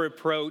above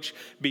reproach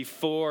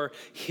before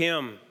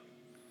him.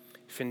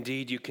 If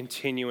indeed you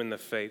continue in the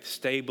faith,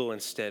 stable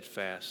and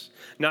steadfast,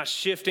 not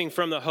shifting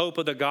from the hope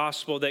of the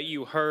gospel that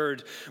you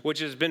heard, which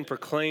has been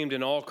proclaimed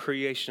in all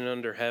creation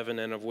under heaven,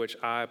 and of which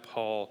I,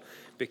 Paul,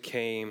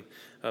 became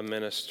a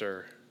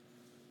minister.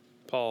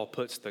 Paul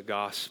puts the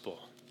gospel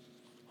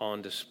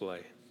on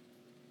display.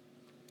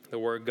 The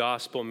word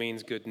gospel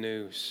means good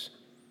news.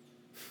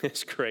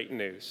 It's great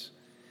news.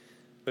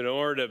 But in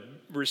order to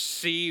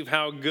receive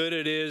how good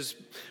it is,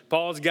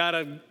 Paul's got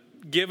to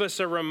give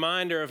us a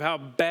reminder of how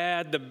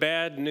bad the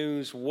bad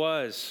news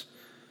was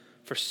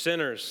for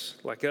sinners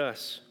like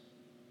us.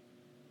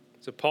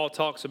 So Paul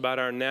talks about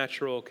our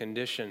natural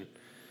condition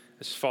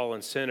as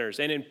fallen sinners.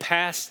 And in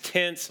past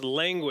tense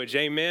language,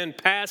 amen,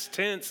 past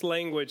tense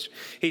language,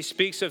 he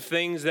speaks of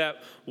things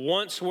that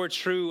once were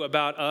true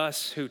about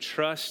us who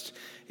trust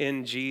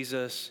in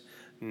Jesus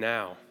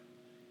now.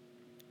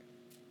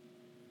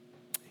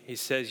 He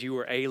says you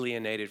were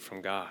alienated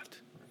from God.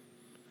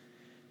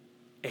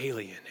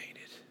 Alienated.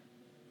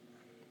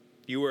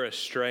 You were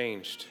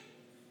estranged.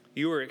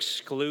 You were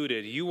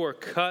excluded. You were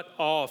cut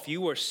off. You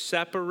were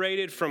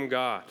separated from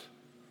God.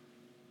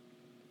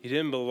 You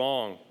didn't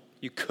belong.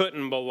 You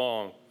couldn't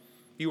belong.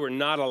 You were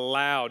not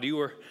allowed.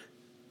 You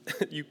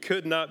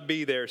could not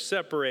be there,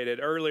 separated.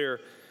 Earlier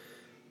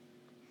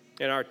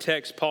in our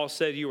text, Paul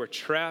said you were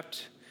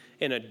trapped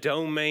in a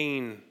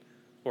domain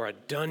or a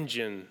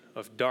dungeon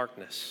of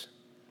darkness.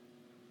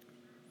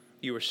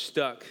 You were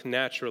stuck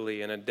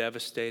naturally in a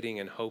devastating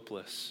and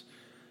hopeless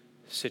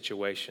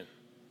situation,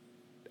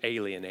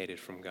 alienated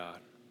from God.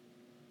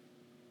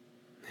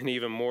 And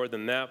even more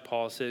than that,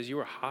 Paul says you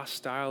were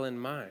hostile in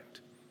mind.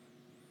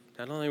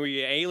 Not only were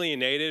you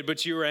alienated,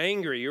 but you were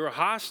angry, you were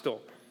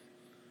hostile.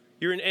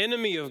 You're an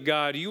enemy of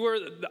God. You were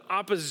the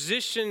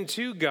opposition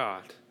to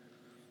God.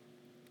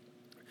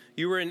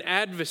 You were an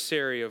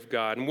adversary of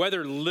God. And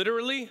whether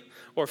literally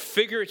or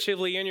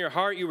figuratively in your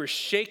heart, you were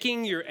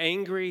shaking your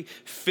angry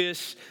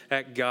fist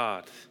at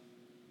God.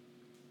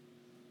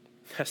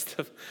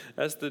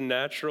 That's the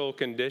natural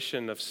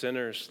condition of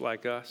sinners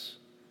like us.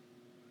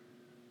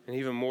 And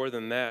even more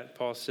than that,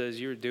 Paul says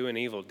you were doing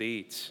evil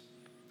deeds.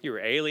 You were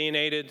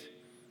alienated.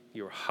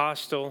 You were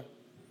hostile.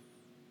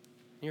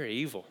 You were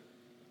evil.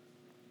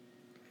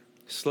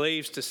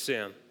 Slaves to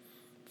sin,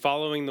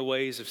 following the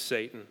ways of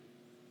Satan.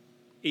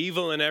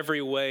 Evil in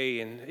every way.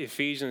 And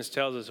Ephesians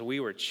tells us we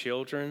were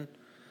children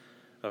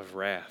of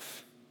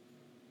wrath.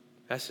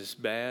 That's as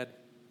bad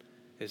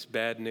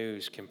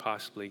news can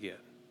possibly get.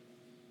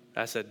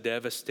 That's a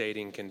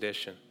devastating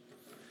condition.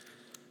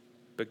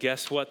 But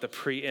guess what? The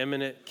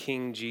preeminent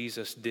King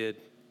Jesus did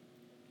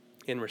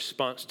in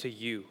response to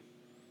you,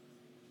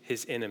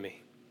 his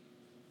enemy.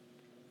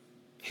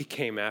 He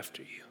came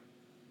after you.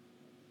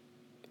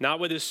 Not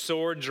with his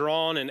sword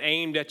drawn and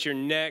aimed at your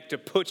neck to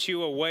put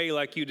you away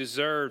like you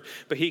deserved,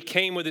 but he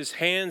came with his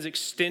hands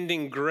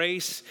extending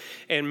grace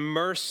and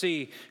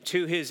mercy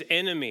to his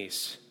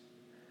enemies.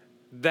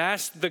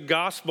 That's the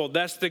gospel.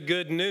 That's the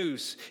good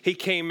news. He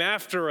came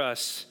after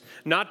us,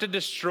 not to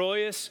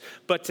destroy us,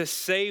 but to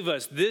save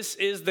us. This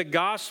is the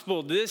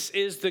gospel. This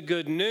is the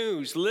good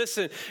news.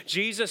 Listen,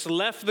 Jesus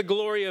left the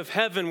glory of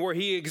heaven where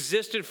he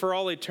existed for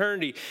all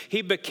eternity.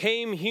 He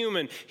became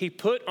human. He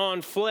put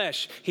on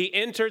flesh. He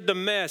entered the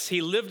mess. He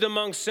lived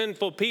among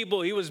sinful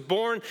people. He was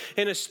born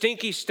in a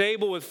stinky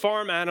stable with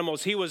farm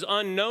animals. He was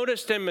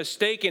unnoticed and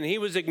mistaken. He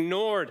was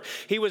ignored.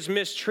 He was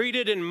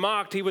mistreated and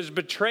mocked. He was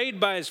betrayed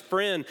by his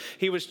friend.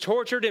 He was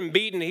tortured and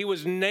beaten. He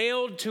was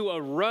nailed to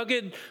a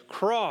rugged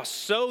cross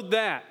so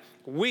that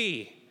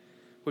we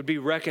would be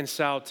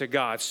reconciled to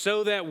God,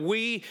 so that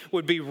we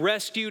would be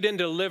rescued and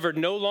delivered,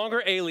 no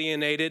longer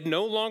alienated,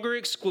 no longer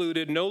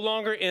excluded, no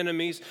longer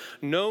enemies,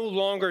 no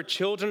longer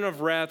children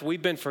of wrath.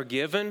 We've been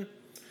forgiven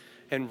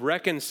and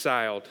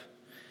reconciled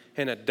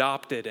and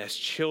adopted as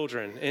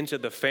children into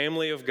the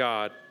family of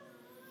God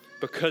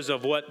because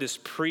of what this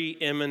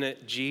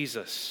preeminent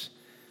Jesus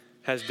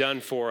has done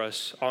for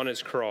us on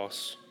his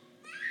cross.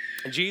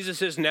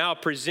 Jesus is now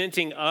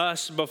presenting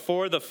us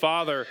before the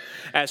Father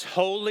as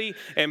holy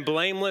and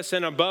blameless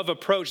and above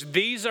reproach.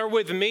 These are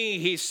with me,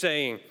 he's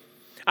saying.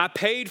 I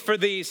paid for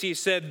these, he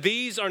said.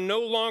 These are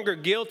no longer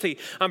guilty.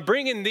 I'm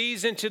bringing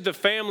these into the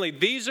family.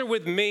 These are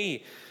with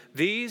me.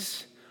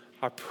 These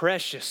are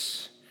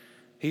precious.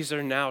 These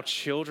are now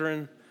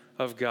children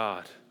of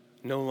God,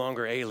 no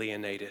longer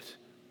alienated.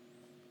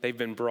 They've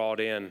been brought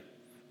in.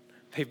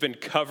 They've been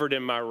covered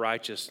in my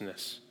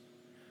righteousness.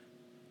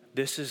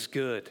 This is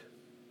good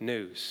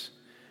news.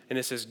 And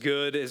it's as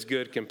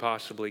good can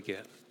possibly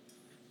get.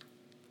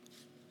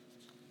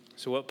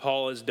 So what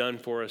Paul has done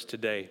for us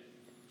today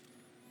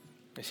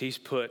is he's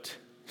put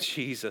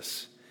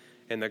Jesus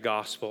and the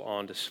gospel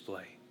on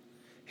display.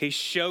 He's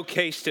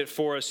showcased it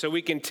for us so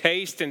we can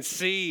taste and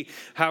see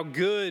how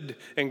good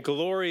and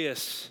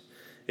glorious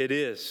it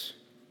is.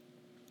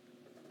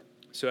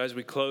 So as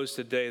we close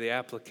today, the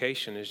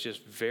application is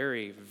just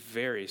very,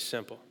 very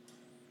simple.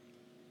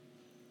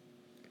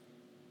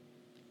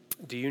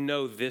 Do you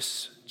know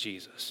this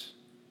Jesus?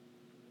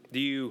 Do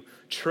you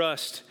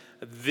trust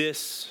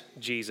this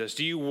Jesus?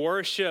 Do you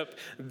worship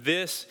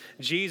this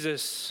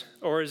Jesus?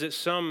 Or is it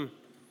some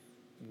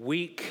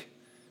weak,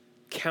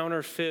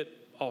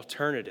 counterfeit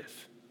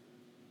alternative?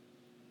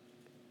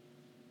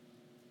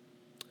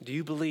 Do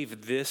you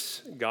believe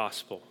this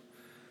gospel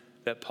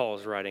that Paul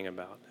is writing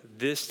about?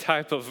 This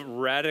type of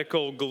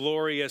radical,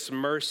 glorious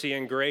mercy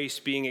and grace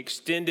being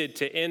extended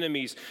to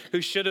enemies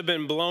who should have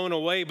been blown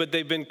away, but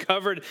they've been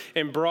covered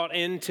and brought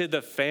into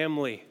the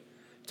family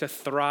to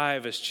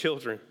thrive as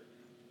children.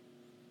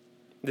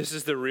 This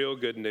is the real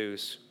good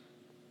news.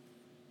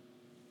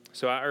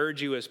 So I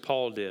urge you, as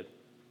Paul did,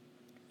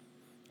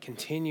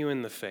 continue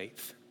in the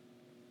faith,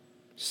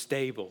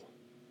 stable,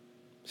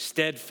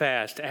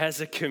 steadfast as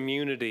a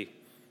community,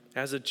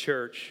 as a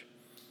church.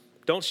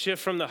 Don't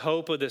shift from the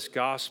hope of this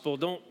gospel.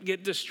 Don't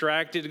get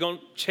distracted.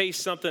 Don't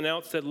chase something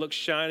else that looks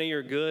shiny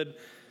or good.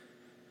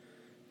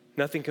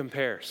 Nothing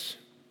compares.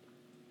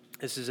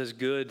 This is as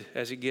good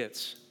as it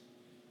gets.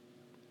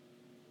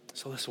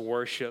 So let's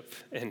worship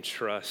and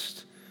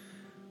trust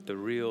the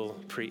real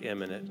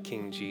preeminent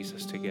King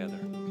Jesus together.